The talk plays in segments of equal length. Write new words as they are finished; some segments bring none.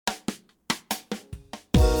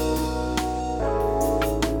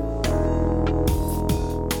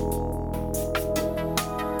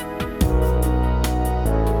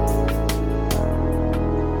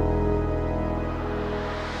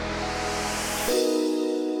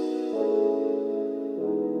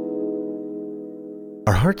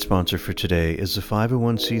Our heart sponsor for today is the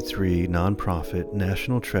 501c3 nonprofit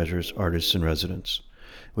National Treasures Artists in Residence.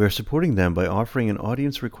 We are supporting them by offering an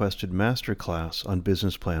audience-requested masterclass on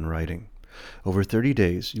business plan writing. Over 30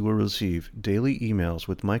 days, you will receive daily emails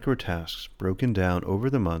with microtasks broken down over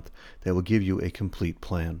the month that will give you a complete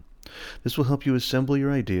plan. This will help you assemble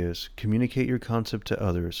your ideas, communicate your concept to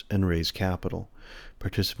others, and raise capital.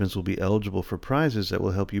 Participants will be eligible for prizes that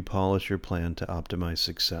will help you polish your plan to optimize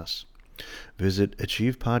success. Visit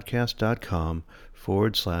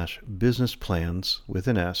achievepodcast.com/business plans with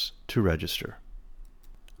an S to register.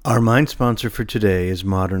 Our mind sponsor for today is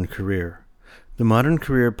Modern Career. The Modern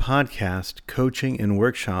Career podcast, coaching, and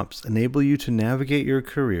workshops enable you to navigate your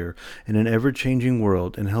career in an ever-changing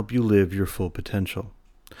world and help you live your full potential.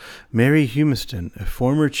 Mary Humiston, a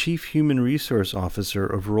former Chief Human Resource Officer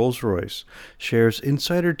of Rolls-Royce, shares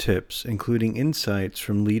insider tips, including insights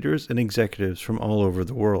from leaders and executives from all over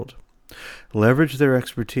the world. Leverage their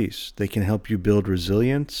expertise. They can help you build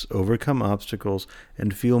resilience, overcome obstacles,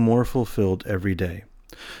 and feel more fulfilled every day.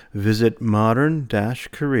 Visit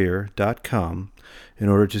modern-career.com in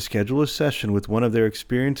order to schedule a session with one of their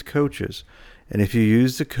experienced coaches, and if you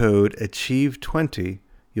use the code ACHIEVE20,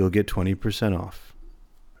 you'll get 20% off.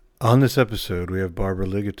 On this episode, we have Barbara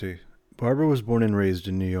Ligeti. Barbara was born and raised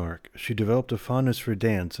in New York. She developed a fondness for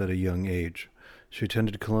dance at a young age. She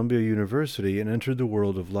attended Columbia University and entered the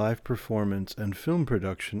world of live performance and film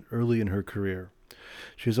production early in her career.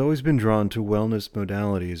 She has always been drawn to wellness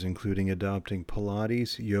modalities, including adopting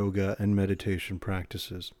Pilates, yoga, and meditation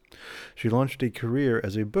practices. She launched a career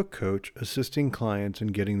as a book coach, assisting clients in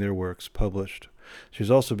getting their works published.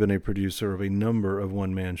 She's also been a producer of a number of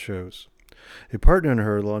one-man shows. A partner in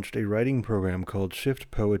her launched a writing program called Shift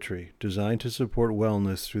Poetry, designed to support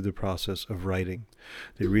wellness through the process of writing.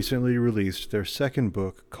 They recently released their second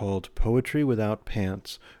book called Poetry Without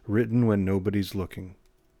Pants, Written When Nobody's Looking.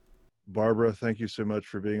 Barbara, thank you so much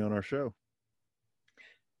for being on our show.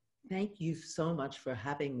 Thank you so much for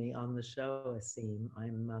having me on the show, Asim.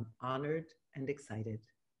 I'm honored and excited.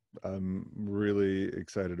 I'm really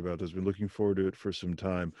excited about this. Been looking forward to it for some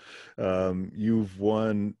time. You've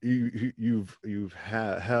won. You've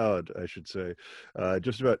had, I should say,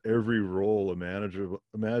 just about every role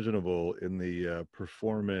imaginable in the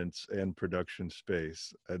performance and production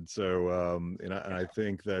space. And so, and I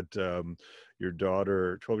think that your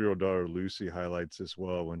daughter, 12-year-old daughter Lucy, highlights this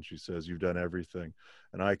well when she says you've done everything,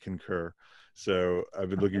 and I concur. So I've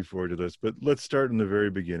been looking forward to this. But let's start in the very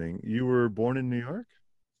beginning. You were born in New York?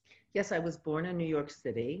 Yes, I was born in New York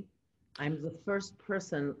City. I'm the first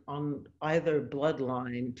person on either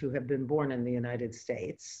bloodline to have been born in the United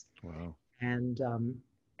States. Wow. And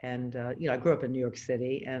I grew up in New York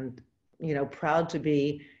City, and proud to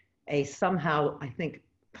be a somehow, I think,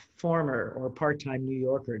 former or part-time New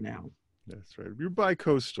Yorker now. That's right. You're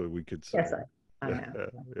bi-coastal, we could say. Yes, I am.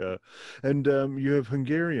 Yeah. And you have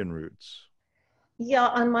Hungarian roots. Yeah,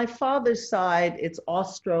 on my father's side, it's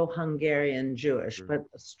Austro-Hungarian Jewish, but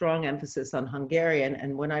a strong emphasis on Hungarian.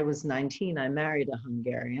 And when I was 19, I married a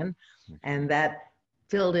Hungarian, and that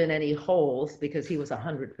filled in any holes because he was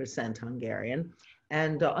 100% Hungarian.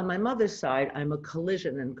 And on my mother's side, I'm a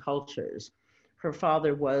collision in cultures. Her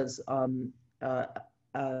father was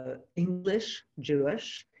English,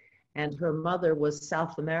 Jewish, and her mother was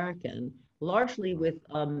South American, largely with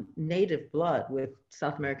native blood, with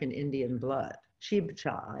South American Indian blood.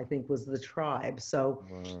 Chibcha, I think, was the tribe. So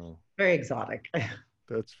wow. Very exotic.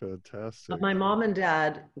 That's fantastic. But my mom and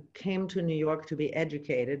dad came to New York to be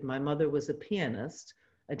educated. My mother was a pianist,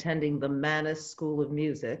 attending the Mannes School of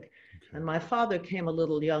Music. Okay. And my father came a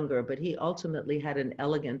little younger, but he ultimately had an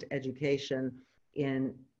elegant education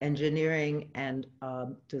in engineering and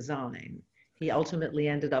design. He ultimately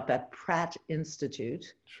ended up at Pratt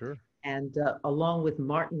Institute. Sure. And along with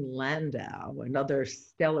Martin Landau and other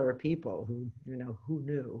stellar people who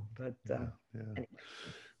knew, but anyway.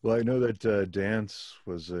 Well, I know that dance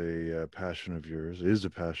was a passion of yours, is a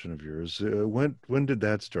passion of yours. When did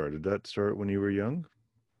that start? Did that start when you were young?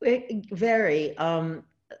 Very.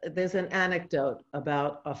 There's an anecdote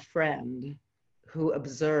about a friend who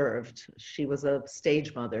observed. She was a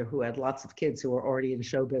stage mother who had lots of kids who were already in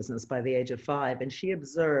show business by the age of 5. And she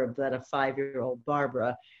observed that a 5-year-old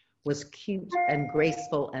Barbara was cute and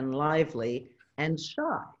graceful and lively and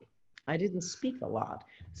shy. I didn't speak a lot.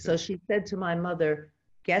 So she said to my mother,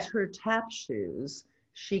 get her tap shoes.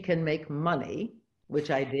 She can make money,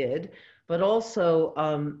 which I did. But also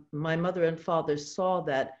my mother and father saw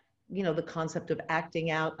that, the concept of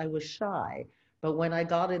acting out, I was shy. But when I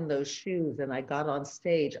got in those shoes and I got on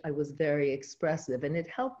stage, I was very expressive, and it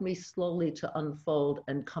helped me slowly to unfold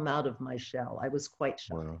and come out of my shell. I was quite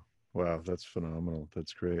shy. Wow. Wow, that's phenomenal.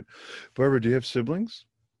 That's great. Barbara, do you have siblings?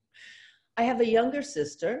 I have a younger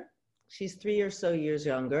sister. She's 3 or so years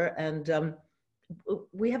younger, and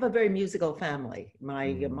we have a very musical family. My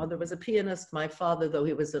Mm, mother was a pianist. My father, though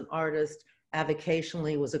he was an artist,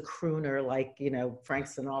 avocationally was a crooner, like Frank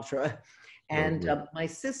Sinatra. And lovely. my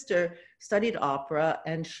sister studied opera,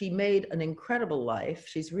 and she made an incredible life.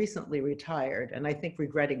 She's recently retired, and I think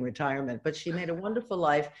regretting retirement, but she made a wonderful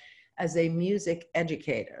life as a music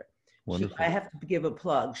educator. I Wonderful. have to give a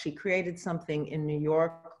plug. She created something in New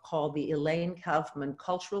York called the Elaine Kaufman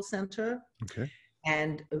Cultural Center, Okay.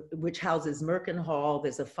 and which houses Merkin Hall.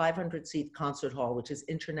 There's a 500-seat concert hall, which is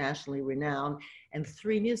internationally renowned, and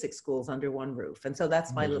 3 music schools under one roof. And so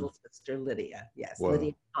that's my Amazing. little sister, Lydia. Yes,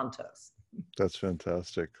 Lydia Wow, Santos. that's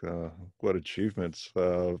fantastic. What achievements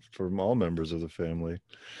from all members of the family.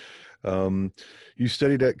 Um, you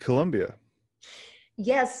studied at Columbia.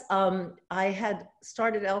 Yes, I had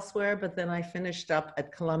started elsewhere, but then I finished up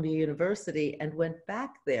at Columbia University and went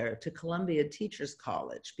back there to Columbia Teachers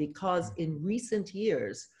College because in recent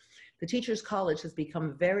years, the Teachers College has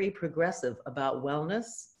become very progressive about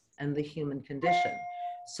wellness and the human condition.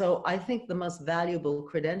 So I think the most valuable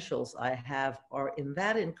credentials I have are in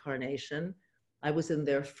that incarnation. I was in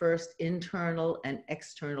their first internal and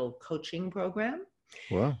external coaching program,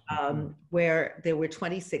 Wow. where there were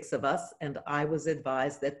 26 of us, and I was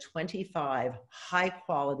advised that 25 high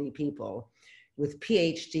quality people with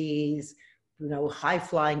PhDs, high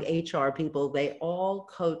flying HR people, they all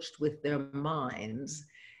coached with their minds.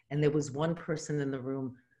 And there was one person in the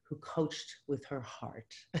room who coached with her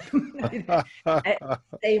heart.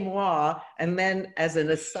 C'est moi. And then, as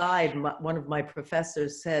an aside, one of my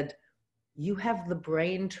professors said, "You have the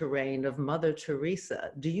brain terrain of Mother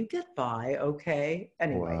Teresa. Do you get by okay?"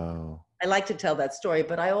 Anyway, Wow. I like to tell that story,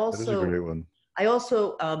 but That is a great one. I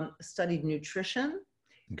also studied nutrition,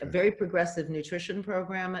 a Okay. very progressive nutrition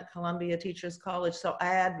program at Columbia Teachers College. So I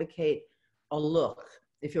advocate a look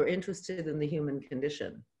if you're interested in the human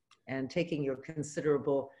condition and taking your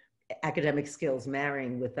considerable academic skills,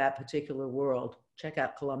 marrying with that particular world. Check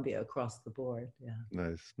out Columbia across the board. Yeah.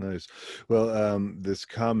 Nice, nice. Well, this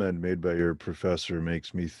comment made by your professor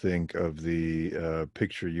makes me think of the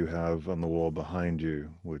picture you have on the wall behind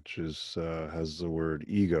you, which is has the word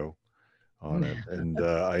ego on it. And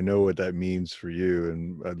I know what that means for you,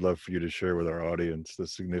 and I'd love for you to share with our audience the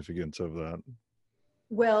significance of that.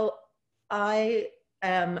 Well, I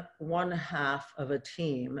am one half of a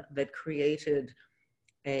team that created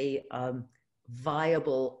a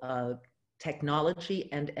viable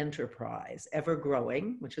technology and enterprise, ever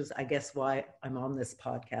growing, which is, I guess, why I'm on this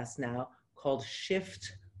podcast now, called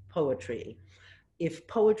Shift Poetry. If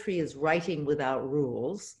poetry is writing without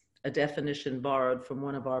rules, a definition borrowed from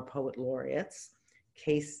one of our poet laureates,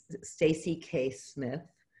 Stacy K. Smith,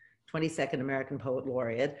 22nd American Poet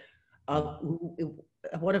Laureate,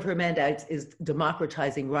 one of her mandates is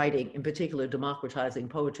democratizing writing, in particular democratizing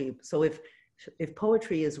poetry. So if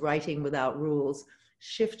poetry is writing without rules,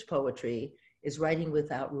 shift poetry is writing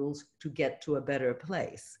without rules to get to a better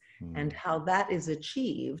place. And how that is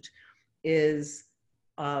achieved is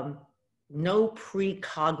no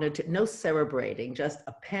precognitive, no cerebrating, just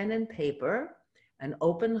a pen and paper, an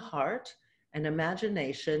open heart, an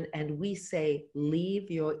imagination, and we say, leave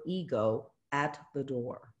your ego at the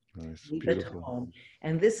door. Nice, Leave it beautiful. home.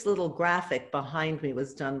 And this little graphic behind me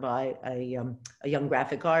was done by a young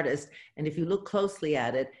graphic artist. And if you look closely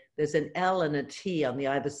at it, there's an L and a T on the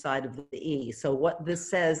either side of the E. So what this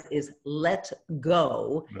says is let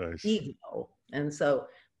go Nice. ego. And so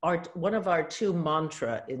one of our 2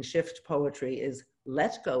 mantra in shift poetry is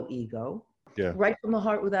let go ego. Yeah, Write from the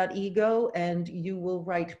heart without ego, and you will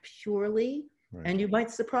write purely. right. And you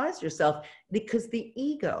might surprise yourself because the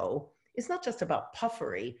ego is not just about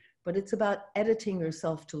puffery, but it's about editing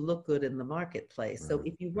yourself to look good in the marketplace. So Right.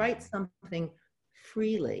 if you write something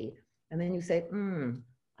freely and then you say,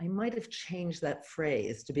 I might have changed that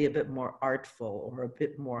phrase to be a bit more artful or a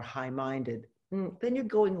bit more high-minded, then you're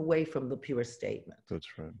going away from the pure statement.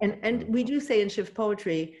 That's right. And we do say in shift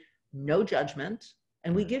poetry, no judgment,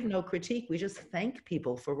 and we give no critique. We just thank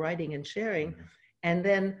people for writing and sharing. And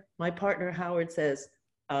then my partner Howard says,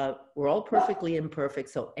 we're all perfectly imperfect,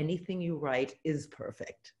 so anything you write is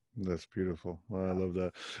perfect. That's beautiful. Well, I love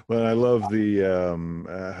that. Well, I love the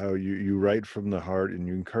how you write from the heart and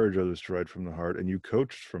you encourage others to write from the heart and you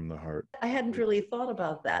coach from the heart. I hadn't really thought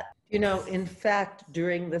about that. In fact,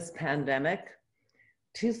 during this pandemic,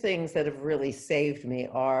 2 things that have really saved me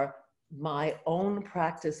are my own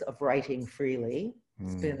practice of writing freely.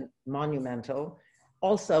 It's been monumental.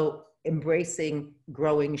 Also, embracing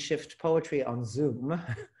growing shift poetry on Zoom.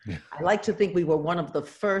 I like to think we were one of the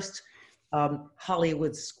first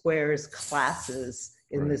Hollywood Squares classes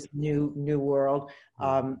in Right. this new world,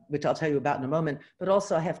 Right. which I'll tell you about in a moment. But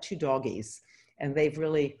also, I have two doggies, and they've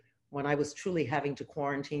really, when I was truly having to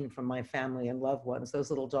quarantine from my family and loved ones, those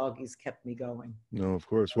little doggies kept me going. No, of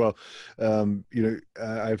course. Well,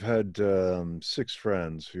 I've had six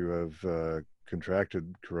friends who have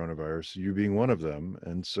contracted coronavirus, you being one of them.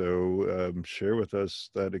 And so share with us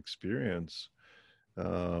that experience. I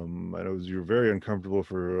know you were very uncomfortable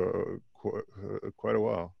for quite a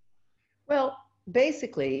while. Well,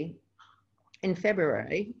 basically, in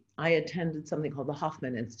February, I attended something called the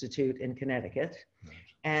Hoffman Institute in Connecticut Right.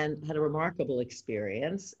 and had a remarkable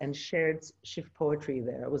experience and shared shift poetry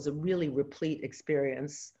there. It was a really replete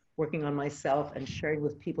experience working on myself and sharing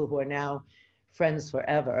with people who are now friends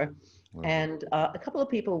forever. Wow. And a couple of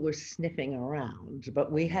people were sniffing around,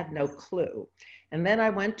 but we had no clue. And then I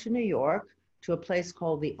went to New York to a place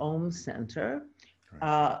called the Ohm Center,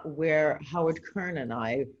 Right. where Howard Kern and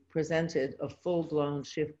I presented a full-blown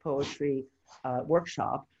shift poetry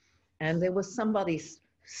workshop. And there was somebody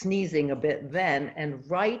sneezing a bit then. And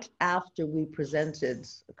right after we presented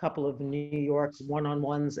a couple of New York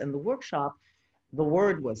one-on-ones and the workshop, the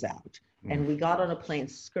word was out. Mm. And we got on a plane,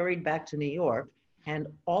 scurried back to New York. And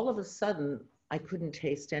all of a sudden, I couldn't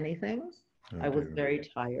taste anything. Oh I was dear. very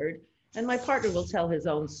tired. And my partner will tell his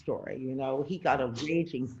own story. You know, he got a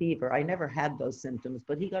raging fever. I never had those symptoms,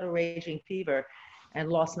 but he got a raging fever and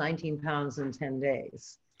lost 19 pounds in 10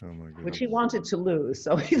 days, Oh my which he goodness. wanted to lose.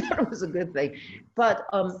 So he thought it was a good thing. But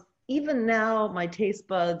even now, my taste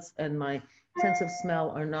buds and my sense of smell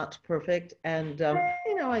are not perfect. And,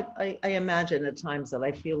 you know, I imagine at times that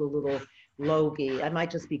I feel a little logy. I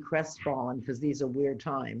might just be crestfallen because these are weird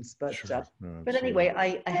times. Sure. No, But absolutely.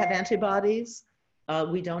 anyway, I have antibodies.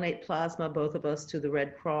 We donate plasma, both of us, to the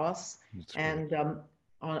Red Cross. That's great. And,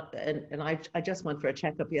 I just went for a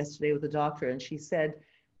checkup yesterday with the doctor, and she said,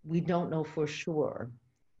 we don't know for sure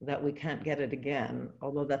that we can't get it again,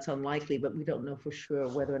 although that's unlikely, but we don't know for sure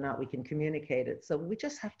whether or not we can communicate it. So we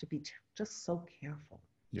just have to be just so careful.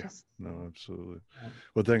 Yeah, Just, no, absolutely. uh,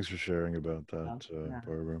 Well, thanks for sharing about that, yeah.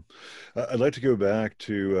 Barbara. I'd like to go back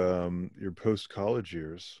to your post-college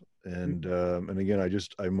years, and again,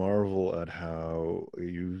 I marvel at how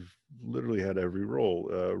you've literally had every role: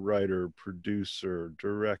 writer, producer,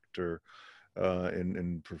 director,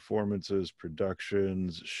 in performances,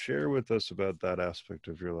 productions. Share with us about that aspect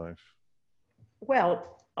of your life.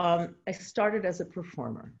 Well, I started as a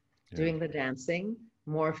performer, Yeah. doing the dancing,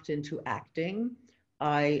 morphed into acting.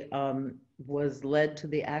 I was led to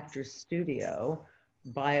the actor's studio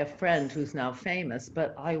by a friend who's now famous,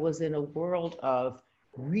 but I was in a world of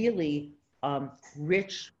really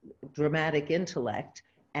rich, dramatic intellect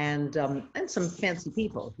and some fancy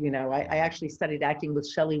people. You know, I actually studied acting with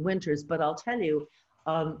Shelley Winters, but I'll tell you,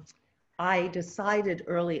 um, I decided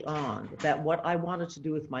early on that what I wanted to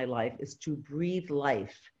do with my life is to breathe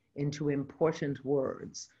life into important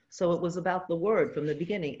words. So it was about the word from the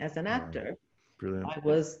beginning. As an Wow. actor, Brilliant. I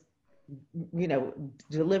was, you know,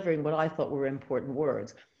 delivering what I thought were important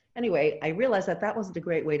words. Anyway, I realized that that wasn't a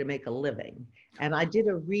great way to make a living. And I did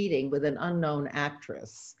a reading with an unknown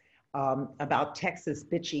actress about Texas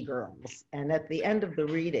bitchy girls. And at the end of the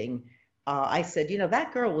reading, I said, you know,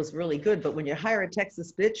 that girl was really good, but when you hire a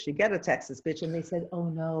Texas bitch, you get a Texas bitch. And they said, oh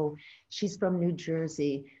no, she's from New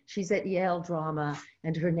Jersey. She's at Yale Drama,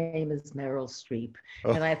 and her name is Meryl Streep.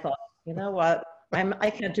 Oh, And I thought, you know what? I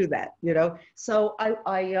can't do that, you know. So I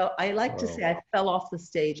like to wow. say I fell off the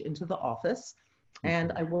stage into the office,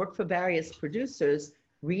 and Okay. I worked for various producers,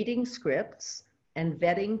 reading scripts and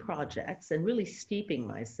vetting projects, and really steeping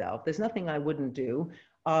myself. There's nothing I wouldn't do.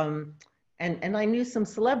 Um, and I knew some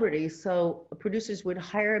celebrities, so producers would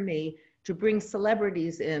hire me to bring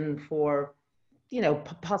celebrities in for, you know,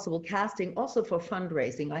 possible casting, also for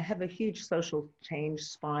fundraising. I have a huge social change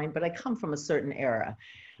spine, but I come from a certain era.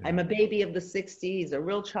 Yeah. I'm a baby of the 60s, a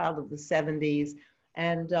real child of the 70s,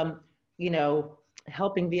 and, you know,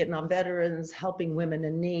 helping Vietnam veterans, helping women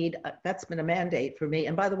in need, that's been a mandate for me.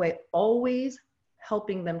 And by the way, always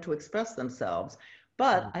helping them to express themselves.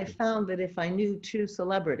 But I Wonderful. found that if I knew two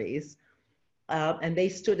celebrities, and they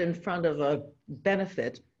stood in front of a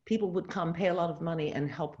benefit, people would come pay a lot of money and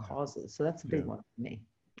help Yeah. causes. So that's a big Yeah. one for me.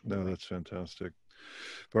 No, Anyway. that's fantastic.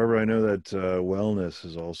 Barbara, I know that wellness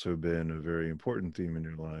has also been a very important theme in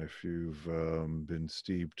your life. You've been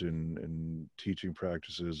steeped in teaching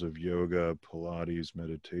practices of yoga, Pilates,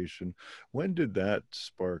 meditation. When did that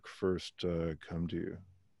spark first come to you?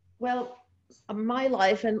 Well, my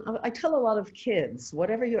life, and I tell a lot of kids,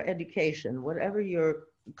 whatever your education, whatever your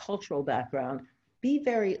cultural background, be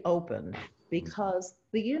very open. because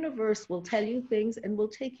the universe will tell you things and will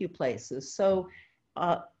take you places. So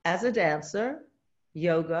as a dancer,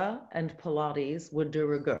 yoga and Pilates were de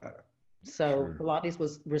rigueur. So Pilates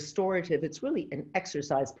was restorative. It's really an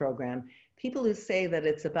exercise program. People who say that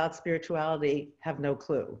it's about spirituality have no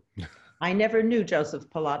clue. I never knew Joseph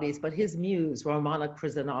Pilates, but his muse, Romana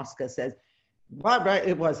Krzyzanowska, says, Barbara,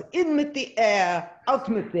 it was in with the air, out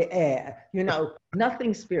with the air,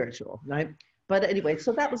 nothing spiritual, right? But anyway,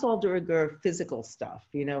 so that was all de rigueur physical stuff,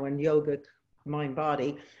 and yogic mind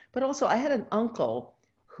body. But also I had an uncle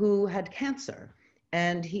who had cancer,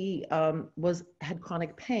 and he had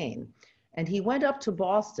chronic pain. And he went up to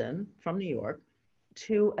Boston from New York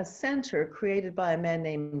to a center created by a man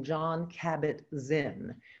named John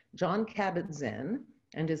Kabat-Zinn. John Kabat-Zinn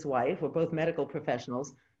and his wife were both medical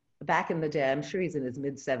professionals. Back in the day, I'm sure he's in his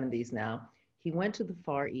mid-70s now. He went to the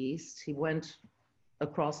Far East. He went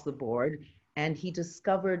across the board, and he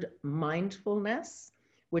discovered mindfulness,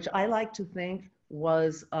 which I like to think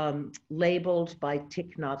was labeled by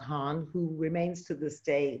Thich Nhat Hanh, who remains to this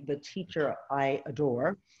day the teacher I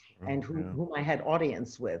adore and whom I had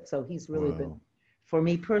audience with. So he's really been, for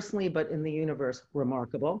me personally, but in the universe,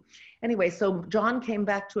 remarkable. Anyway, so John came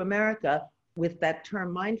back to America with that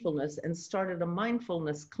term mindfulness and started a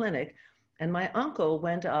mindfulness clinic. And my uncle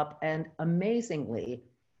went up and amazingly,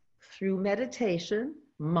 through meditation,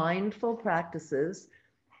 mindful practices,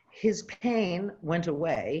 his pain went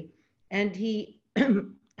away and he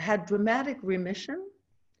had dramatic remission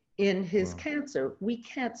in his cancer. We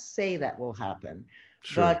can't say that will happen,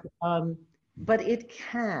 but it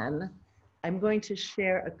can. I'm going to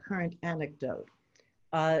share a current anecdote.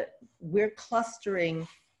 We're clustering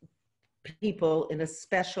people in a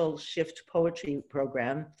special shift poetry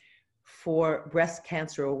program for Breast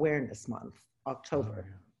Cancer Awareness Month, October.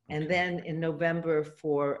 And then in November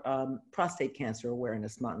for Prostate Cancer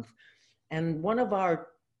Awareness Month. And one of our,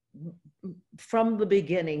 from the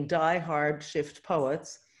beginning, diehard shift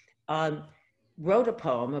poets wrote a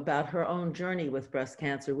poem about her own journey with breast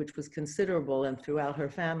cancer, which was considerable and throughout her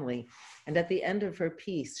family. And at the end of her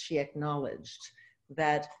piece, she acknowledged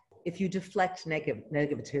that if you deflect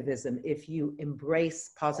negativism, if you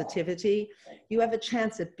embrace positivity, you have a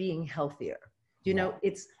chance at being healthier.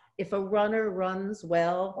 It's, if a runner runs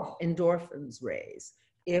well, endorphins raise.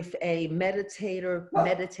 If a meditator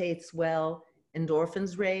meditates well,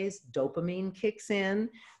 endorphins raise, dopamine kicks in,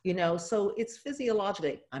 so it's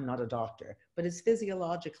physiologically, I'm not a doctor, but it's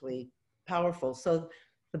physiologically powerful. So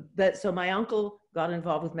my uncle got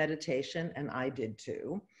involved with meditation, and I did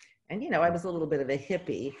too. And, I was a little bit of a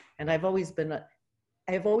hippie, and I've always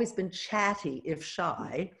been chatty, if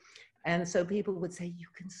shy. And so people would say, you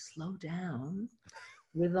can slow down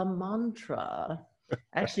with a mantra.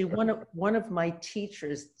 Actually, one of my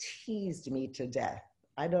teachers teased me to death.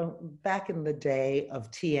 Back in the day of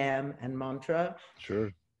TM and mantra.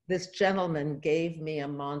 Sure. This gentleman gave me a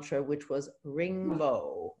mantra, which was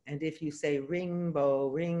ringbo. And if you say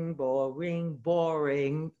ringbo, ringbo, ring,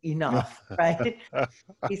 boring enough, right?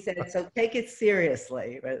 He said, so take it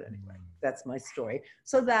seriously. But anyway, that's my story.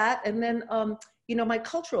 So that, and then, my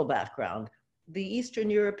cultural background, the Eastern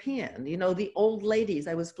European, the old ladies.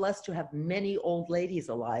 I was blessed to have many old ladies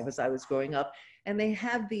alive as I was growing up, and they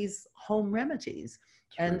had these home remedies.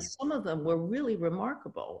 And some of them were really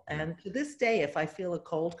remarkable. And to this day, if I feel a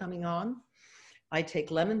cold coming on, I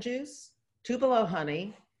take lemon juice, tupelo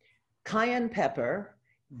honey, cayenne pepper,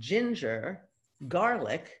 ginger,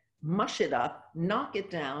 garlic, mush it up, knock it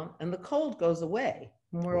down, and the cold goes away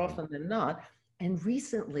more often than not. And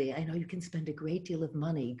recently, I know you can spend a great deal of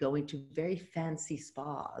money going to very fancy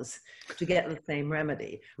spas to get the same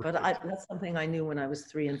remedy. But that's something I knew when I was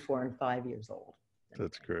 3 and 4 and 5 years old.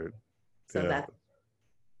 That's great. So that's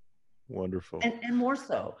wonderful. And more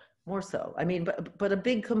so. I mean, but a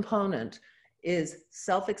big component is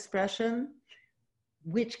self-expression,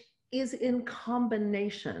 which is in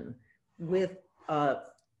combination with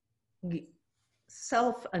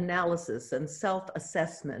self-analysis and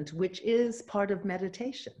self-assessment, which is part of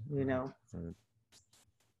meditation, Right.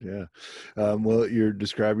 Yeah. Well, you're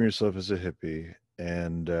describing yourself as a hippie,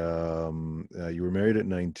 and you were married at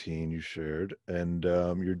 19, you shared, and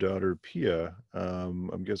your daughter Pia,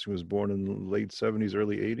 I'm guessing, was born in the late 70s,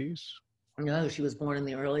 early 80s? No, she was born in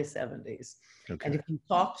the early 70s. Okay. And if you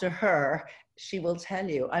talk to her, she will tell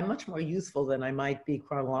you, I'm much more youthful than I might be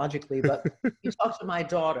chronologically, but you talk to my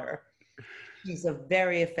daughter, she's a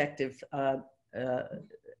very effective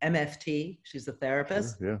MFT. She's a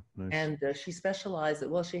therapist. Sure. Yeah, nice. And she specializes,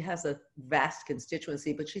 well, she has a vast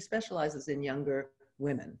constituency, but she specializes in younger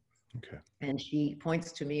women. Okay. And she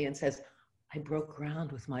points to me and says, I broke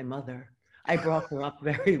ground with my mother. I brought her up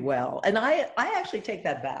very well. And I actually take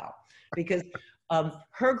that bow because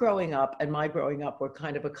her growing up and my growing up were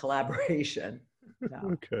kind of a collaboration.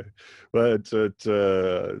 No. Okay. Well,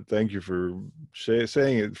 thank you for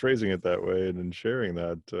saying it, phrasing it that way, and then sharing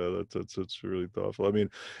that. That's really thoughtful. I mean,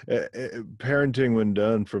 parenting, when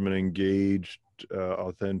done from an engaged,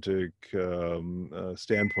 authentic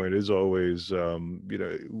standpoint, is always,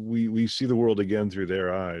 we see the world again through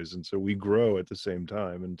their eyes, and so we grow at the same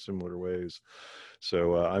time in similar ways.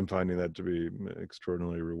 So I'm finding that to be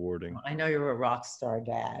extraordinarily rewarding. I know you're a rock star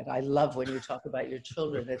dad. I love when you talk about your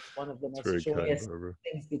children. It's one of the It's most very kind, joyous Barbara.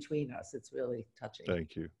 things between us. It's really touching.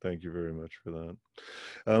 Thank you. Thank you very much for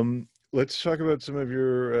that. Let's talk about some of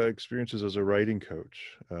your experiences as a writing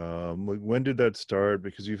coach. When did that start?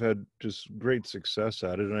 Because you've had just great success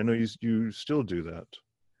at it, and I know you still do that.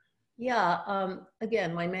 Yeah.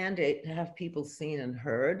 Again, my mandate to have people seen and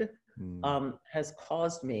heard has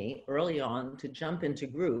caused me early on to jump into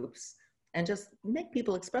groups and just make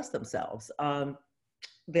people express themselves.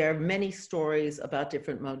 There are many stories about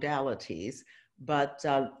different modalities, but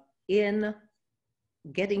in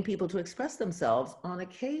getting people to express themselves on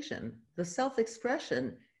occasion, the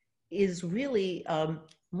self-expression is really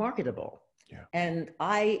marketable. Yeah. And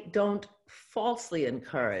I don't falsely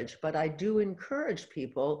encourage, but I do encourage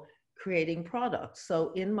people creating products.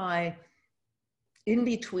 So in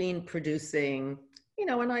between producing,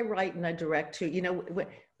 when I write and I direct too,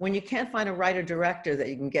 when you can't find a writer director that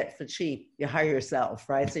you can get for cheap, you hire yourself,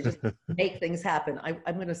 right? So just make things happen.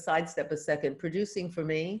 I'm going to sidestep a second. Producing for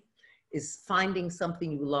me is finding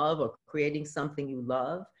something you love or creating something you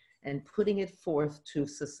love and putting it forth to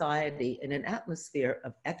society in an atmosphere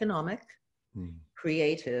of economic,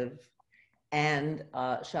 creative, and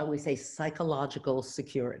shall we say psychological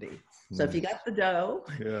security. So if you got the dough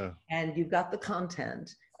and you've got the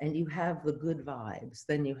content and you have the good vibes,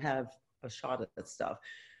 then you have a shot at that stuff.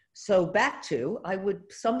 So I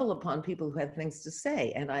would stumble upon people who had things to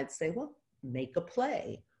say, and I'd say, well, make a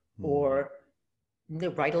play or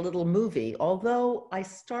write a little movie. Although I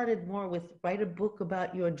started more with write a book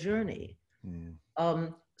about your journey.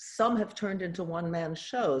 Some have turned into one-man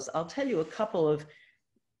shows. I'll tell you a couple of,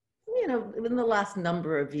 in the last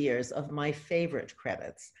number of years of my favorite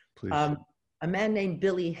credits. A man named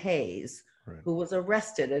Billy Hayes, who was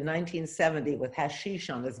arrested in 1970 with hashish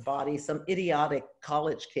on his body, some idiotic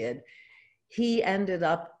college kid. He ended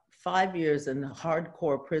up 5 years in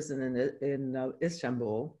hardcore prison in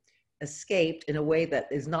Istanbul, escaped in a way that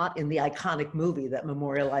is not in the iconic movie that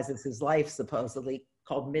memorializes his life, supposedly,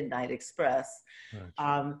 called Midnight Express.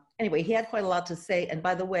 Anyway, he had quite a lot to say. And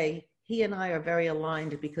by the way, he and I are very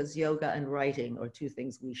aligned because yoga and writing are two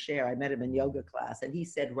things we share. I met him in yoga class, and he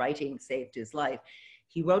said writing saved his life.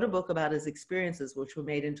 He wrote a book about his experiences, which were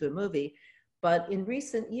made into a movie. But in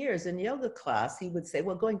recent years in yoga class, he would say,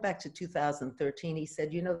 well, going back to 2013, he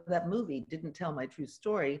said, that movie didn't tell my true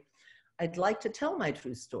story. I'd like to tell my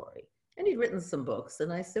true story. And he'd written some books.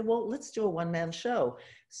 And I said, well, let's do a one-man show.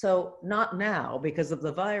 So not now because of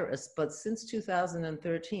the virus, but since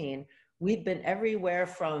 2013, we've been everywhere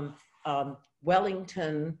from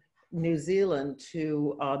Wellington, New Zealand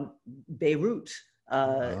to Beirut,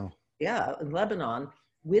 in Lebanon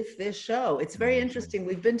with this show. It's very interesting.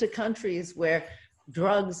 We've been to countries where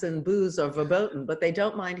drugs and booze are verboten, but they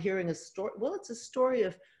don't mind hearing a story. Well, it's a story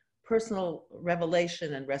of personal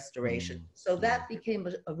revelation and restoration. So that became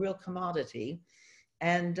a real commodity.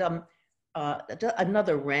 And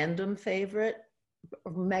another random favorite,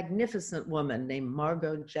 a magnificent woman named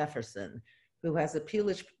Margot Jefferson, who has a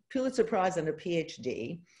Pulitzer Prize and a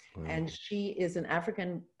PhD. And she is an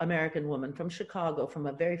African-American woman from Chicago, from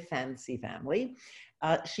a very fancy family.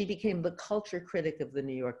 She became the culture critic of the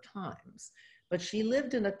New York Times. But she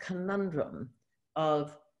lived in a conundrum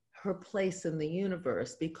of her place in the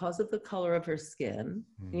universe because of the color of her skin,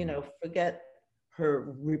 forget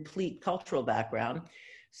her replete cultural background.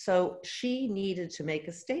 So she needed to make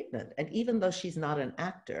a statement. And even though she's not an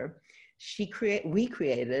actor,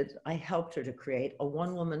 I helped her to create a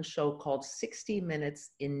one-woman show called 60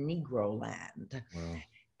 Minutes in Negro Land.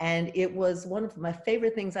 And it was one of my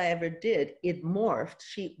favorite things I ever did. It morphed.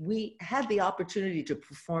 We had the opportunity to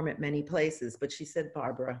perform at many places, but she said,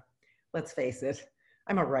 Barbara, let's face it,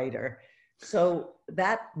 I'm a writer. So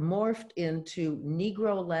that morphed into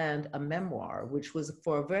Negro Land, a memoir, which was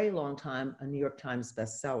for a very long time a New York Times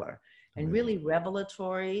bestseller, and really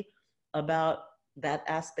revelatory about that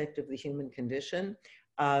aspect of the human condition.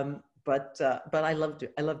 But I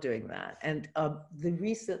love doing that. And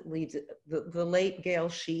the late Gail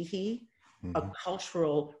Sheehy, a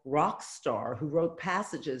cultural rock star who wrote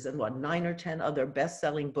passages in 9 or 10 other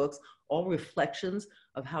best-selling books, all reflections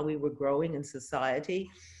of how we were growing in society.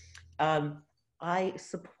 I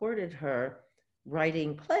supported her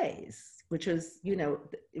writing plays, which is,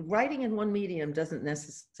 writing in one medium doesn't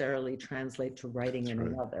necessarily translate to writing in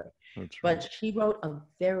another. But she wrote a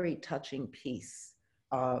very touching piece,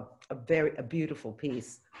 a beautiful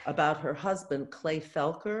piece about her husband, Clay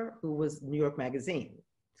Felker, who was New York Magazine.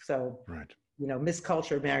 So, Miss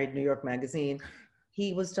Culture married New York Magazine.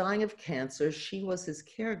 He was dying of cancer. She was his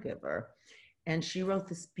caregiver. And she wrote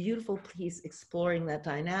this beautiful piece exploring that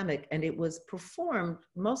dynamic. And it was performed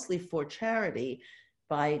mostly for charity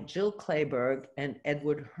by Jill Clayburgh and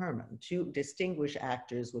Edward Herman, two distinguished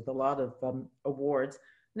actors with a lot of awards.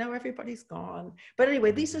 Now everybody's gone. But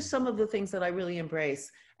anyway, these are some of the things that I really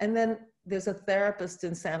embrace. And then there's a therapist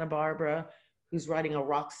in Santa Barbara who's writing a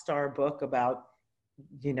rock star book about,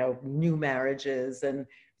 new marriages. And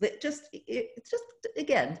it's just,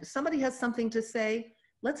 again, somebody has something to say,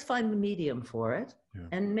 let's find the medium for it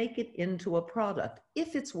and make it into a product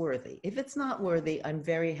if it's worthy. If it's not worthy, I'm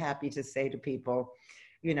very happy to say to people,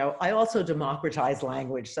 I also democratize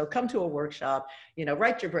language. So come to a workshop,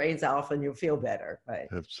 write your brains off and you'll feel better. Right?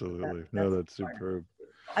 Absolutely. That's superb.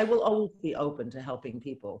 I will always be open to helping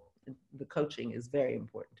people. The coaching is very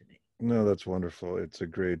important to me. No, that's wonderful. It's a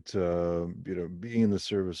great, being in the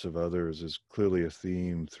service of others is clearly a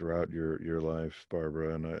theme throughout your life,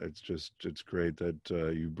 Barbara. And it's great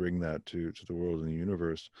that you bring that to the world and the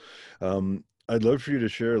universe. I'd love for you to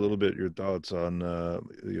share a little bit your thoughts on,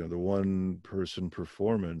 the one-person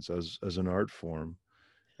performance as an art form.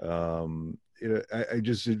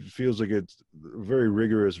 It feels like it's very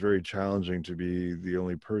rigorous, very challenging to be the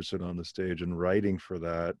only person on the stage, and writing for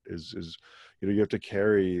that is you have to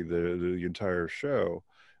carry the entire show,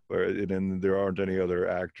 and there aren't any other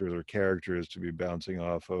actors or characters to be bouncing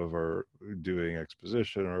off of or doing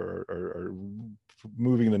exposition or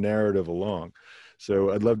moving the narrative along.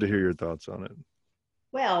 So I'd love to hear your thoughts on it.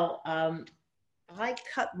 Well, I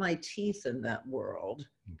cut my teeth in that world.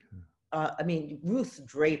 Ruth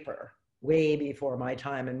Draper, way before my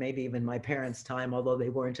time and maybe even my parents' time, although they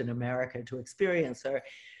weren't in America to experience her,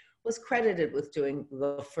 was credited with doing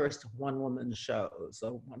the first one-woman shows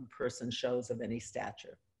or one-person shows of any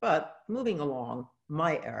stature. But moving along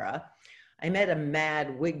my era, I met a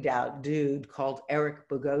mad, wigged-out dude called Eric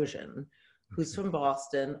Bogosian, who's from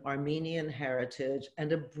Boston, Armenian heritage,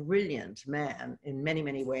 and a brilliant man in many,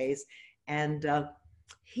 many ways. And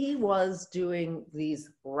he was doing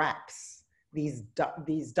these raps,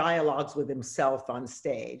 these dialogues with himself on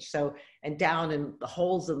stage. So, and down in the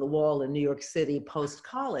holes in the wall in New York City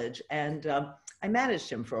post-college. And I managed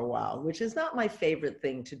him for a while, which is not my favorite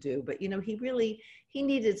thing to do, but he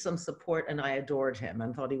needed some support and I adored him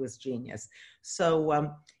and thought he was genius.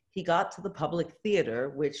 So he got to the Public Theater,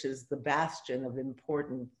 which is the bastion of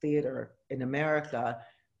important theater in America,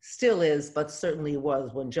 still is, but certainly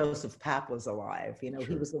was when Joseph Papp was alive. He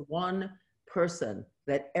was the one person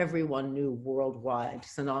that everyone knew worldwide,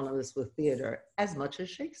 synonymous with theater as much as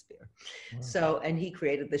Shakespeare. Wow. So, and he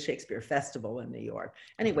created the Shakespeare Festival in New York.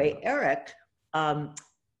 Anyway, Eric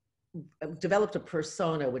developed a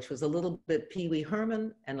persona which was a little bit Pee Wee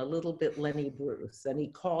Herman and a little bit Lenny Bruce, and he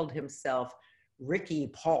called himself Ricky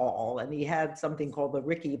Paul, and he had something called the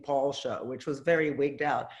Ricky Paul Show, which was very wigged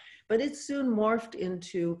out. But it soon morphed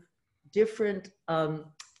into different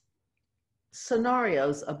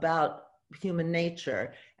scenarios about human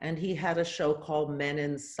nature. And he had a show called Men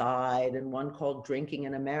Inside and one called Drinking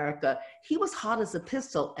in America. He was hot as a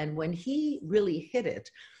pistol. And when he really hit it,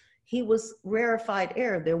 he was rarefied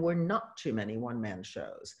air. There were not too many one-man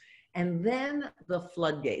shows. And then the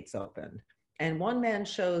floodgates opened. And one-man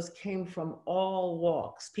shows came from all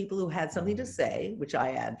walks, people who had something to say, which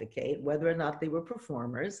I advocate, whether or not they were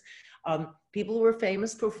performers, people who were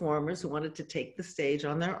famous performers who wanted to take the stage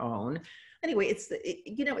on their own. Anyway, it's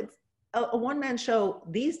a one-man show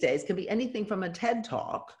these days can be anything from a TED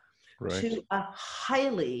Talk to a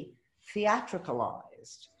highly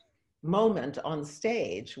theatricalized moment on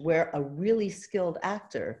stage where a really skilled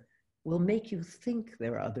actor will make you think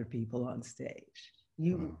there are other people on stage.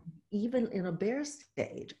 Even in a bare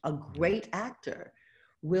stage, a great actor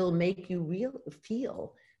will make you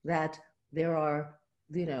feel that there are,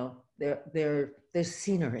 there's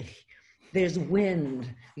scenery, there's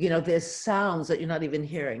wind, there's sounds that you're not even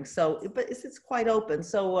hearing. So, but it's quite open.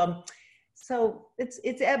 So, so it's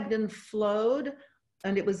ebbed and flowed.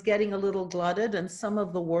 and it was getting a little glutted, and some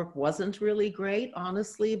of the work wasn't really great,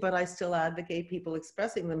 honestly, but I still advocate people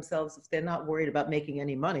expressing themselves if they're not worried about making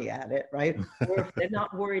any money at it, right? Or if they're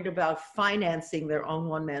not worried about financing their own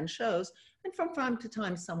one-man shows. And from time to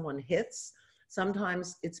time, someone hits.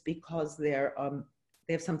 Sometimes it's because they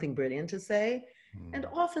have something brilliant to say, and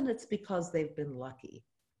often it's because they've been lucky,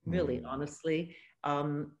 really, honestly.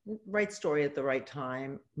 Right story at the right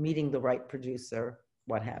time, meeting the right producer,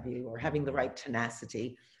 what have you, or having the right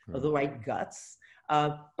tenacity or the right guts.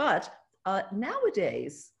 But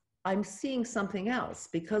nowadays, I'm seeing something else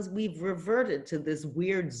because we've reverted to this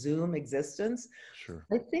weird Zoom existence. Sure.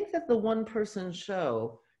 I think that the one-person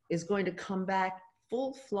show is going to come back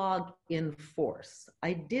full flog in force.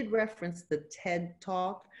 I did reference the TED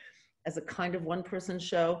Talk as a kind of one-person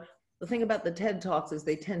show. The thing about the TED Talks is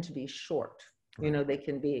they tend to be short. Right. You know, they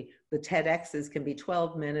can be, the TEDx's can be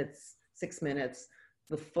 12 minutes, 6 minutes,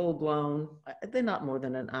 the full-blown, they're not more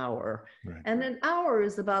than an hour. Right. And an hour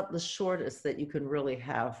is about the shortest that you can really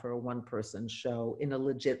have for a one-person show in a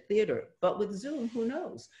legit theater. But with Zoom, who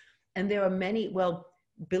knows? And there are many, well,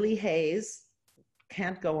 Billy Hayes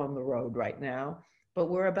can't go on the road right now, but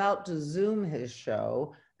we're about to Zoom his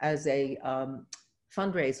show as a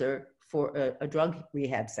fundraiser for a drug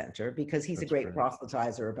rehab center, because he's a great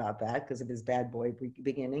proselytizer about that because of his bad boy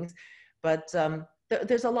beginnings. But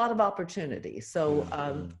there's a lot of opportunity. So,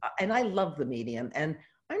 and I love the medium, and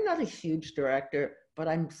I'm not a huge director, but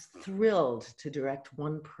I'm thrilled to direct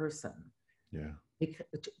one person. Yeah.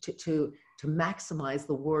 To maximize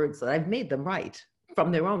the words that I've made them right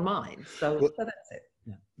from their own mind. So that's it.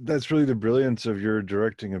 Yeah. That's really the brilliance of your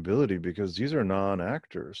directing ability, because these are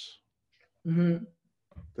non-actors. Mm-hmm.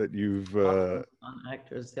 That you've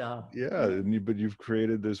actors, yeah, but you've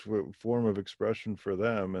created this form of expression for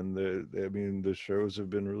them, and the shows have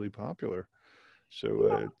been really popular.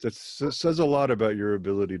 So that says a lot about your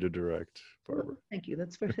ability to direct, Barbara. Well, thank you.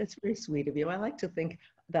 That's very sweet of you. I like to think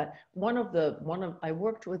that I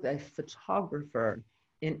worked with a photographer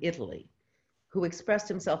in Italy who expressed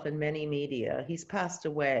himself in many media. He's passed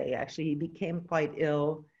away. Actually, he became quite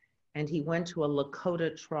ill, and he went to a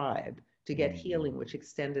Lakota tribe to get healing, which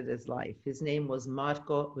extended his life. His name was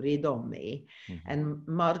Marco Ridomi. And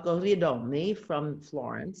Marco Ridomi from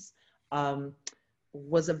Florence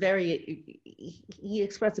was he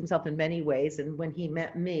expressed himself in many ways. And when he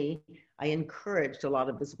met me, I encouraged a lot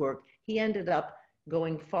of his work. He ended up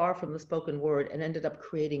going far from the spoken word and ended up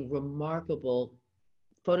creating remarkable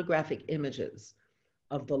photographic images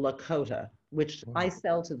of the Lakota, which I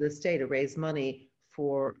sell to this day to raise money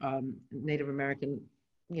for Native American,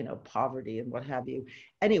 poverty and what have you.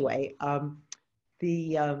 Anyway,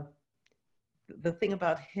 the thing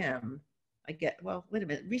about him, wait a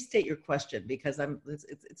minute, restate your question, because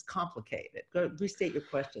it's complicated. Go restate your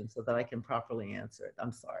question so that I can properly answer it.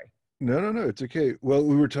 I'm sorry. No, it's okay. Well,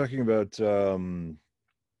 we were talking about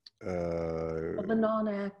the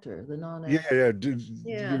non-actor.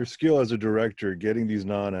 Your skill as a director, getting these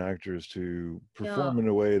non-actors to perform in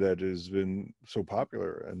a way that has been so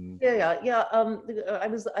popular. And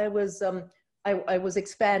I was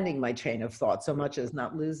expanding my chain of thought so much as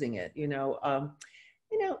not losing it.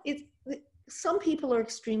 Some people are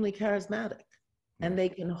extremely charismatic and they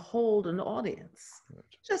can hold an audience.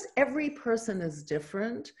 Just every person is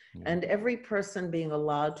different, and every person being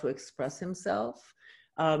allowed to express himself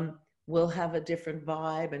will have a different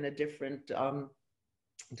vibe and a different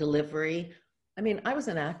delivery. I mean, I was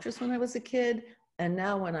an actress when I was a kid, and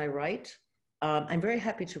now when I write, I'm very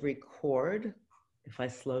happy to record, if I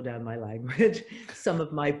slow down my language, some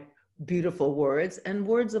of my beautiful words and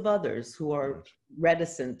words of others who are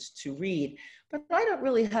reticent to read. But I don't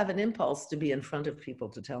really have an impulse to be in front of people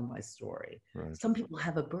to tell my story. Right. Some people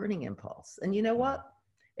have a burning impulse. And you know what?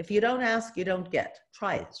 If you don't ask, you don't get.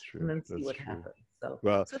 Try it and then see what happens. So,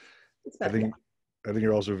 I think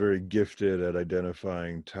you're also very gifted at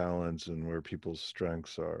identifying talents and where people's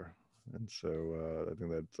strengths are. And so I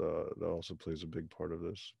think that also plays a big part of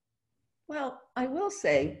this. Well, I will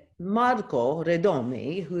say Marco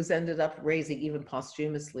Redomi, who's ended up raising even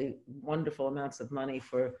posthumously wonderful amounts of money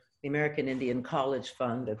for the American Indian College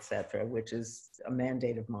Fund, et cetera, which is a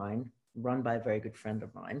mandate of mine, run by a very good friend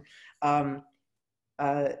of mine.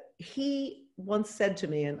 He once said to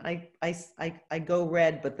me, and I go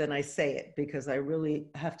red, but then I say it because I really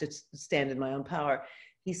have to stand in my own power.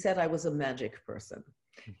 He said I was a magic person.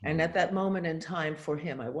 And at that moment in time, for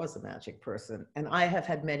him, I was a magic person. And I have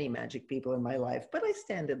had many magic people in my life, but I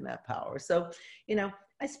stand in that power. So,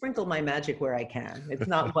 I sprinkle my magic where I can. It's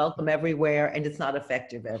not welcome everywhere, and it's not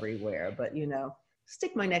effective everywhere. But,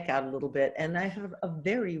 stick my neck out a little bit, and I have a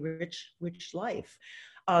very rich life.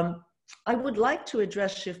 I would like to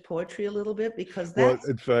address shift poetry a little bit because Well, that's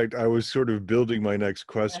in fact, I was sort of building my next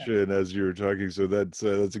question as you were talking, so that's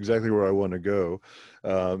exactly where I want to go,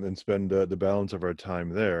 and spend the balance of our time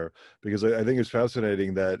there, because I think it's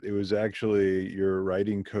fascinating that it was actually your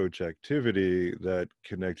writing coach activity that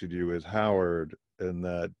connected you with Howard and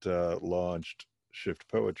that launched Shift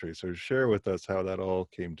Poetry. So share with us how that all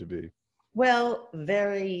came to be. well,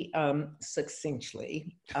 very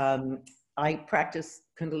succinctly. I practice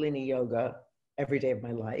Kundalini yoga every day of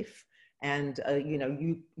my life, and you know,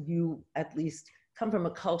 you at least come from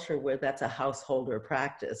a culture where that's a householder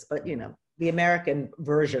practice, but you know, the American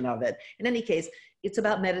version of it. In any case, it's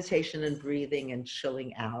about meditation and breathing and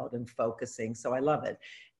chilling out and focusing. So I love it,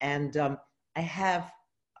 and I have.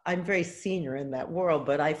 I'm very senior in that world,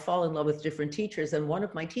 but I fall in love with different teachers, and one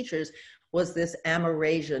of my teachers was this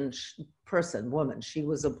Amerasian woman. She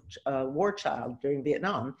was a war child during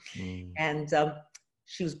Vietnam. Mm. And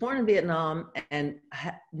she was born in Vietnam and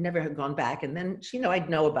never had gone back. And then, you know, I'd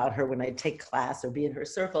know about her when I'd take class or be in her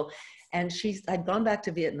circle. And I'd gone back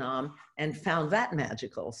to Vietnam and found that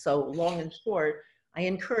magical. So long and short, I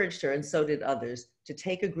encouraged her, and so did others, to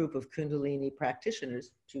take a group of Kundalini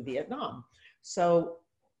practitioners to Vietnam. So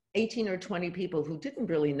 18 or 20 people who didn't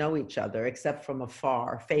really know each other except from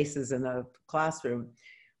afar, faces in a classroom,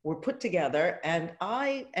 were put together, and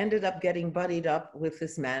I ended up getting buddied up with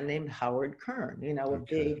this man named Howard Kern, you know, a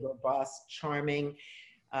Okay. big, robust, charming,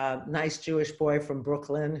 nice Jewish boy from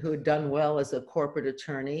Brooklyn who had done well as a corporate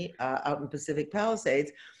attorney out in Pacific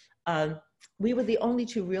Palisades. Um, we were the only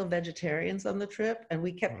two real vegetarians on the trip, and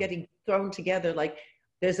we kept getting thrown together like,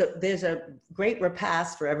 there's a great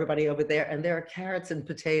repast for everybody over there, and there are carrots and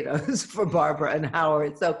potatoes for Barbara and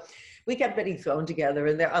Howard. So we kept getting thrown together,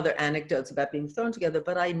 and there are other anecdotes about being thrown together.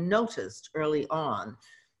 But I noticed early on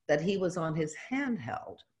that he was on his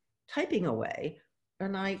handheld, typing away,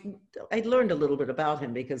 and I learned a little bit about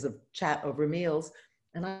him because of chat over meals.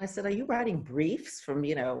 And I said, "Are you writing briefs from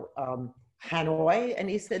Hanoi?" And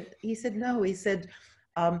he said no. He said,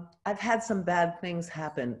 I've had some bad things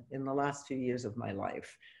happen in the last few years of my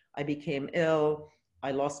life. I became ill.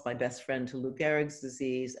 I lost my best friend to Lou Gehrig's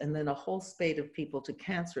disease, and then a whole spate of people to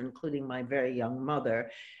cancer, including my very young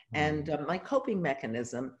mother. And my coping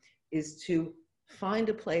mechanism is to find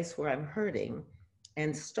a place where I'm hurting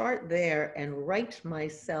and start there and write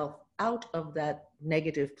myself out of that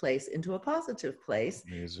negative place into a positive place.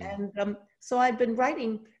 Amazing. And so I've been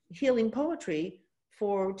writing healing poetry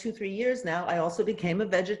for 2-3 years now. I also became a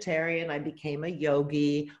vegetarian. I became a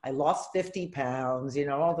yogi. I lost 50 pounds, you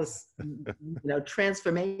know, all this,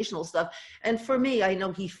 transformational stuff. And for me, I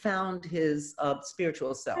know he found his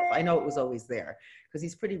spiritual self. I know it was always there because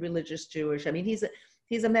he's pretty religious Jewish. I mean,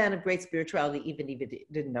 he's a man of great spirituality, even if he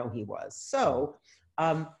didn't know he was. So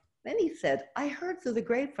then he said, I heard through the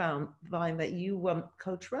grapevine that you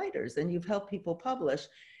coach writers and you've helped people publish.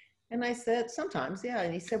 And I said, sometimes, yeah.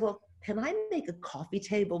 And he said, well, can I make a coffee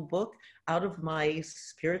table book out of my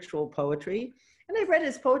spiritual poetry? And I read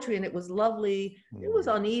his poetry, and it was lovely. It was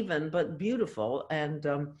uneven, but beautiful. And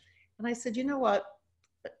I said, you know what?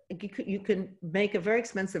 You can make a very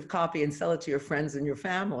expensive copy and sell it to your friends and your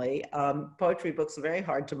family. Poetry books are very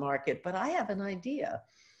hard to market, but I have an idea,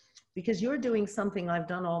 because you're doing something I've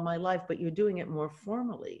done all my life, but you're doing it more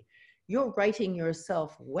formally. You're writing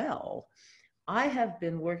yourself well. I have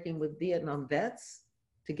been working with Vietnam vets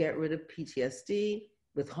to get rid of PTSD,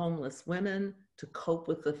 with homeless women to cope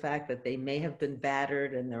with the fact that they may have been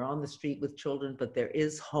battered and they're on the street with children, but there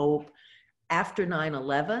is hope. After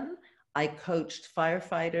 9/11, I coached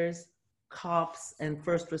firefighters, cops, and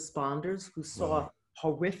first responders who saw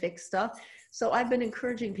horrific stuff. So I've been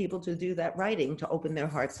encouraging people to do that writing, to open their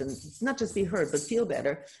hearts and not just be heard, but feel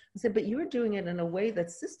better. I said, but you're doing it in a way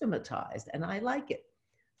that's systematized, and I like it.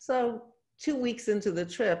 So 2 weeks into the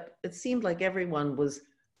trip, it seemed like everyone was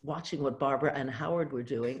watching what Barbara and Howard were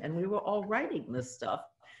doing, and we were all writing this stuff.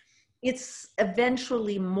 It's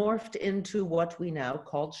eventually morphed into what we now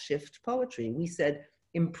call shift poetry. We said,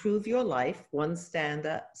 improve your life one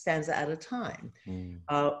stanza at a time,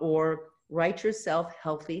 or write yourself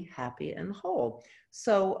healthy, happy, and whole.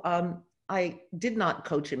 So I did not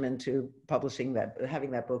coach him into having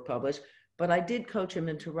that book published, but I did coach him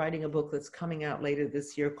into writing a book that's coming out later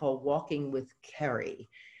this year called Walking with Kerry.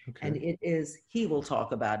 Okay. And he will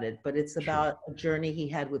talk about it, but it's about a journey he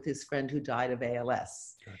had with his friend who died of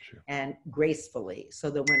ALS. Gotcha. And gracefully, so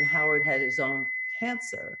that when Howard had his own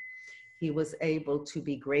cancer, he was able to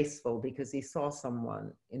be graceful because he saw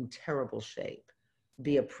someone in terrible shape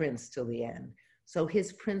be a prince till the end. So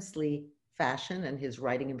his princely fashion and his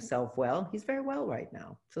writing himself well, he's very well right now.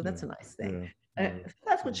 So that's Yeah. a nice thing. Yeah. Yeah.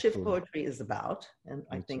 That's what shift Cool. poetry is about. And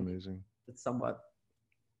I That's think amazing. it's somewhat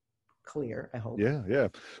clear, I hope. Yeah, yeah.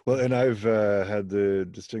 Well, and I've had the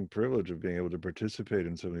distinct privilege of being able to participate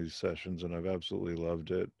in some of these sessions, and I've absolutely loved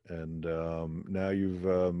it. And now you've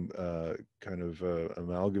kind of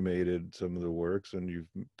amalgamated some of the works, and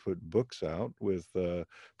you've put books out with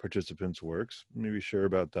participants' works. Maybe share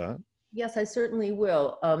about that. Yes, I certainly will.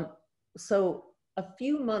 So a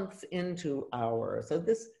few months into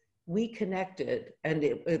we connected, and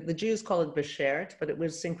the Jews call it beshert, but it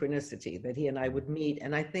was synchronicity that he and I would meet.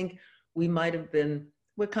 And I think we might have been,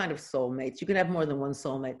 we're kind of soulmates. You can have more than one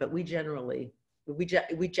soulmate, but we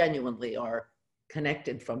genuinely are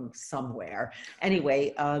connected from somewhere.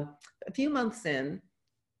 Anyway, a few months in,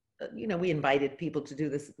 we invited people to do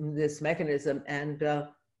this mechanism, and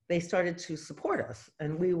they started to support us,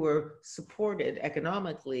 and we were supported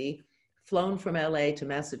economically, flown from LA to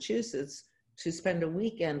Massachusetts to spend a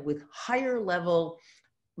weekend with higher level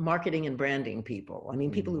marketing and branding people. I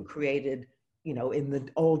mean, people who created, in the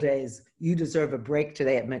old days, you deserve a break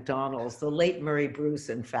today at McDonald's. The late Murray Bruce,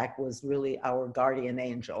 in fact, was really our guardian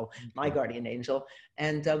angel, my guardian angel.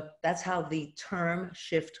 And that's how the term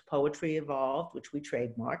shift poetry evolved, which we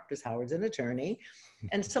trademarked because Howard's an attorney,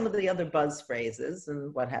 and some of the other buzz phrases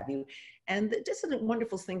and what have you. And just a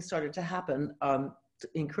wonderful thing started to happen,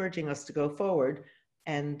 encouraging us to go forward.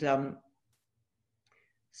 And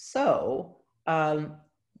so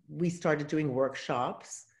we started doing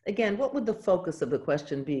workshops. Again, what would the focus of the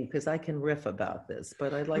question be? Because I can riff about this,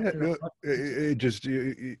 but I'd like to know. It just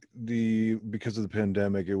because of the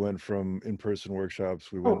pandemic, it went from in-person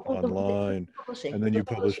workshops. We went online, and then you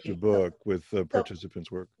published a book with participants'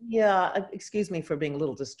 work. Yeah, excuse me for being a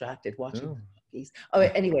little distracted watching these. Oh,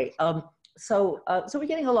 anyway, so we're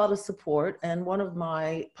getting a lot of support, and one of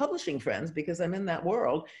my publishing friends, because I'm in that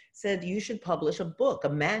world, said you should publish a book, a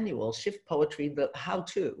manual, shift poetry, the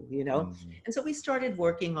how-to, And so we started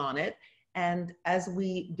working on it, and as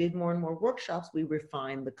we did more and more workshops, we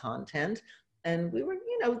refined the content, and we were,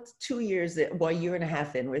 2 years, a year and a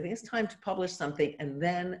half in, we think it's time to publish something, and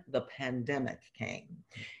then the pandemic came.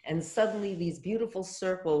 And suddenly these beautiful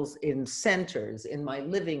circles in centers, in my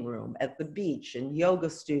living room, at the beach, in yoga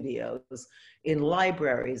studios, in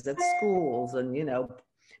libraries, at schools, and,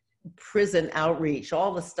 prison outreach,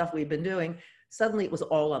 all the stuff we've been doing, suddenly it was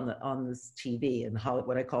all on this TV in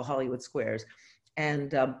what I call Hollywood Squares.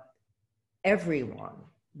 And everyone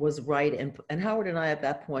was right. And Howard and I at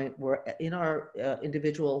that point were in our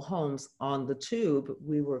individual homes on the tube.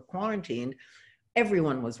 We were quarantined.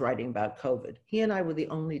 Everyone was writing about COVID. He and I were the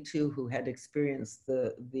only two who had experienced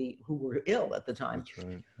who were ill at the time. That's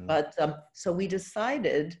right. Yeah. But so we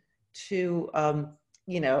decided to,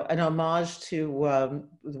 an homage to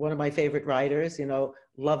one of my favorite writers,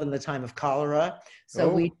 Love in the Time of Cholera. So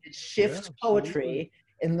we did shift poetry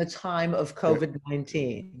in the time of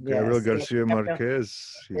COVID-19. Gabriel Yes. Garcia Marquez,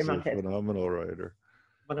 he's a Marquez. phenomenal writer.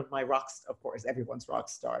 One of my of course, everyone's rock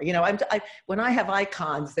star. When I have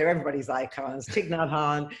icons, they're everybody's icons. Thich Nhat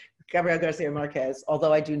Hanh, Gabriel Garcia Marquez,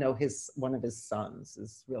 although I do know one of his sons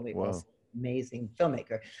is really an amazing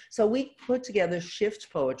filmmaker. So we put together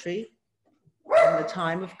shift poetry in the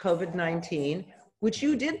time of COVID-19, which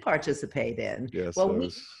you did participate in. Yes, well, we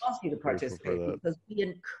asked you to participate because we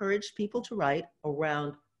encouraged people to write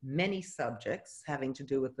around many subjects having to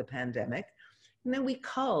do with the pandemic. And then we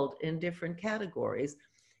culled in different categories.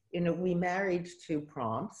 We married 2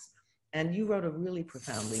 prompts, and you wrote a really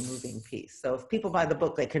profoundly moving piece. So if people buy the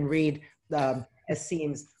book, they can read as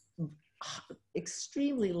seems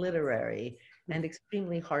extremely literary and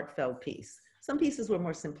extremely heartfelt piece. Some pieces were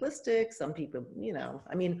more simplistic. Some people,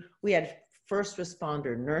 we had first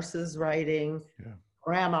responder nurses writing,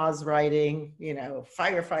 grandmas writing,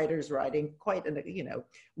 firefighters writing,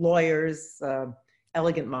 lawyers,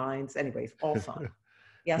 elegant minds. Anyway, all fun.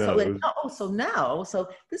 Yeah. So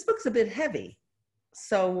this book's a bit heavy.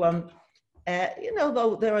 So,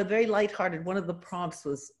 though they were very lighthearted, one of the prompts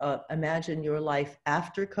was imagine your life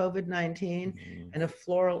after COVID-19, and a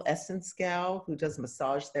floral essence gal who does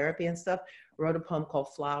massage therapy and stuff wrote a poem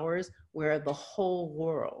called Flowers, where the whole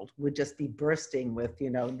world would just be bursting with,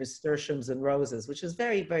 nasturtiums and roses, which is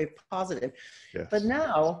very, very positive. Yes. But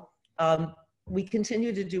now we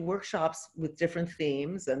continue to do workshops with different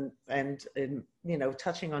themes and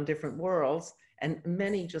touching on different worlds, and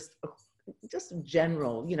many just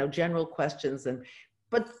general questions.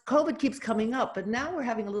 But COVID keeps coming up, but now we're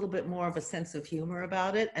having a little bit more of a sense of humor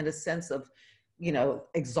about it and a sense of,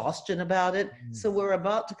 exhaustion about it. So we're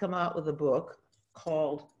about to come out with a book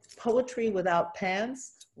called Poetry Without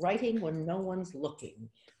Pants, Writing When No One's Looking.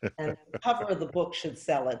 and the cover of the book should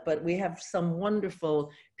sell it. But we have some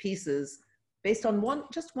wonderful pieces based on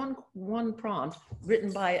one prompt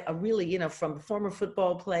written by a really, from a former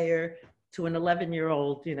football player to an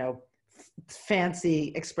 11-year-old,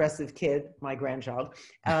 fancy, expressive kid, my grandchild.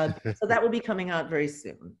 So that will be coming out very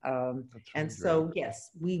soon. And so,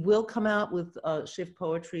 yes, we will come out with Shift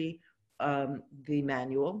Poetry, the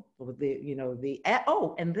manual,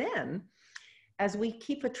 and then as we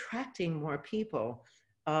keep attracting more people,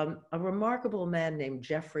 a remarkable man named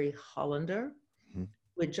Jeffrey Hollander, who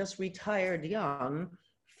had just retired young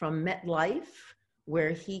from MetLife,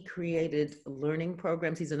 where he created learning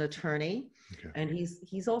programs. He's an attorney, and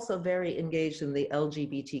he's also very engaged in the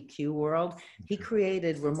LGBTQ world. He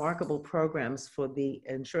created remarkable programs for the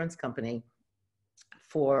insurance company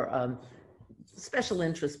for special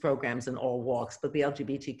interest programs in all walks, but the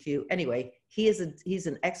LGBTQ. Anyway, he's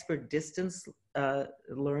an expert distance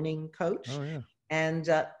learning coach, and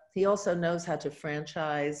he also knows how to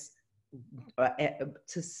franchise,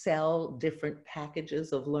 to sell different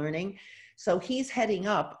packages of learning. So he's heading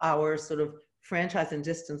up our sort of franchise and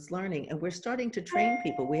distance learning, and we're starting to train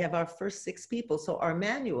people. We have our first 6 people. So our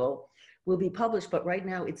manual will be published, but right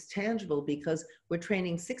now it's tangible because we're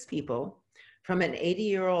training 6 people, from an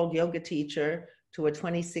 80-year-old yoga teacher to a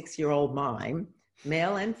 26-year-old mime,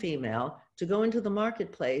 male and female, to go into the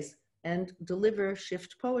marketplace and deliver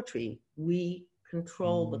shift poetry. We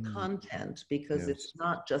control the content because it's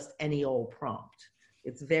not just any old prompt.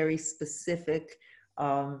 It's very specific,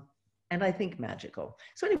 and I think magical.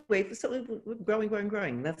 So anyway, so we're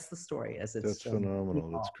growing. That's the story as it's. That's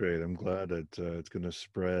phenomenal. That's great. I'm glad that it's going to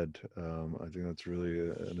spread. I think that's really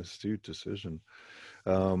an astute decision.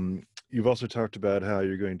 You've also talked about how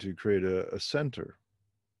you're going to create a center.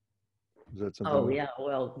 Is that something? Oh, yeah.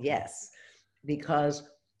 Well, yes, because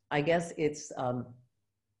I guess it's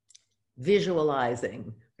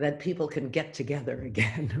visualizing that people can get together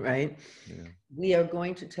again, right? Yeah. We are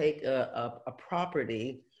going to take a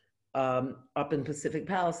property up in Pacific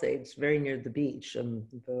Palisades, very near the beach on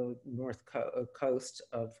the north coast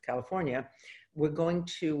of California. We're going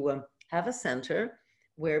to have a center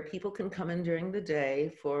where people can come in during the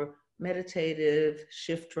day for meditative,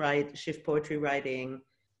 shift poetry writing,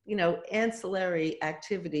 ancillary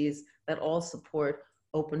activities that all support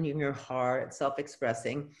opening your heart,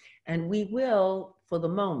 self-expressing. And we will, for the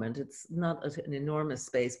moment, it's not an enormous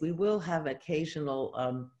space, we will have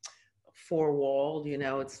occasional four-walled,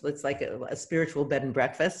 it's like a spiritual bed and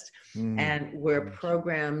breakfast, and where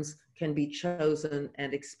programs can be chosen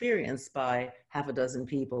and experienced by half a dozen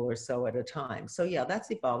people or so at a time. So yeah,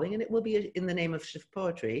 that's evolving, and it will be in the name of Shift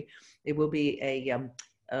Poetry. It will be a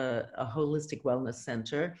holistic wellness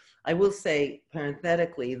center. I will say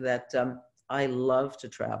parenthetically that I love to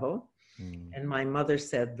travel. And my mother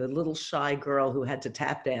said, the little shy girl who had to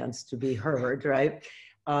tap dance to be heard, right?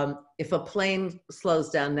 If a plane slows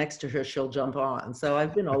down next to her, she'll jump on. So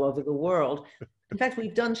I've been all over the world. In fact,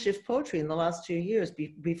 we've done Shift Poetry in the last 2 years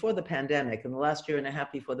before the pandemic, and the last year and a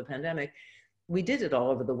half before the pandemic. We did it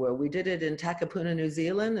all over the world. We did it in Takapuna, New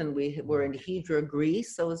Zealand, and we were in Hydra,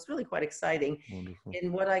 Greece. So it's really quite exciting. Wonderful.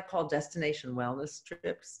 In what I call destination wellness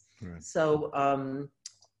trips. Right. So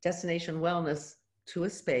destination wellness to a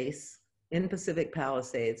space in Pacific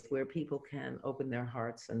Palisades where people can open their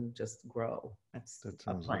hearts and just grow. That's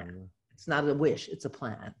a plan. It's not a wish, it's a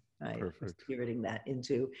plan. Right? Perfect. Spiriting that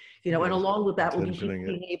into, and along with that, we'll be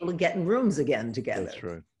being able to get in rooms again together. That's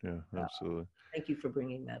right. Yeah, absolutely. Thank you for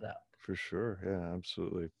bringing that up. For sure. Yeah,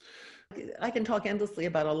 absolutely. I can talk endlessly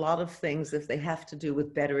about a lot of things if they have to do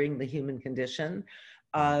with bettering the human condition.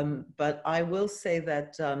 But I will say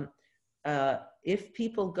that if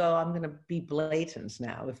people go, I'm going to be blatant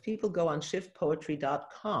now. If people go on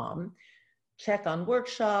shiftpoetry.com, check on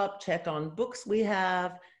workshop, check on books we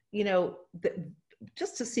have,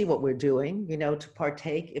 just to see what we're doing, to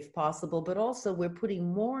partake if possible. But also we're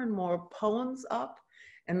putting more and more poems up.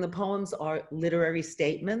 And the poems are literary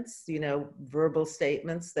statements, verbal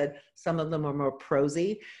statements that some of them are more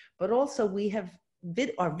prosy. But also we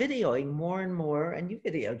are videoing more and more, and you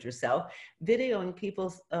videoed yourself, videoing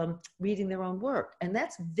people reading their own work. And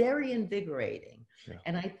that's very invigorating. Yeah.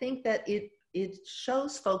 And I think that it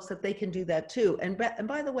shows folks that they can do that too. And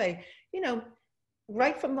by the way,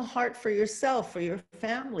 write from the heart for yourself, for your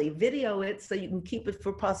family, video it so you can keep it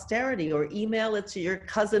for posterity, or email it to your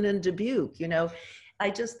cousin in Dubuque. I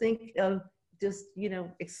just think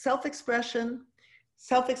it's self-expression,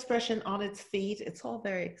 self-expression on its feet. It's all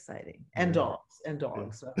very exciting. And Yeah.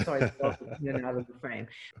 dogs. So I'm sorry, dogs are in and out of the frame.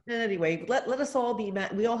 And anyway, let us all be,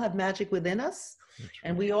 we all have magic within us. That's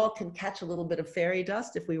And we all can catch a little bit of fairy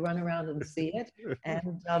dust if we run around and see it.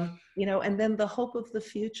 And, and then the hope of the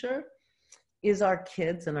future is our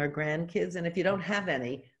kids and our grandkids. And if you don't have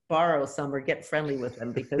any, borrow some or get friendly with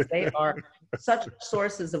them, because they are such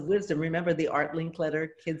sources of wisdom. Remember the Art Linkletter,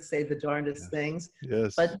 kids say the darndest things.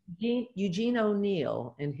 Yes. But Eugene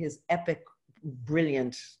O'Neill, in his epic,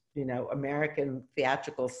 brilliant, American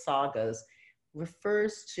theatrical sagas,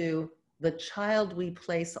 refers to the child we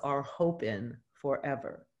place our hope in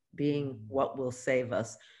forever being what will save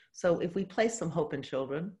us. So if we place some hope in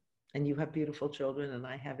children, and you have beautiful children, and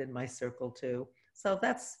I have in my circle too. So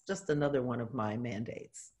that's just another one of my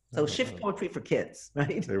mandates. So shift poetry for kids,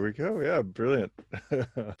 right? There we go. Yeah, brilliant.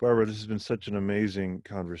 Barbara, this has been such an amazing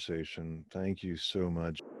conversation. Thank you so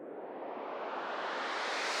much.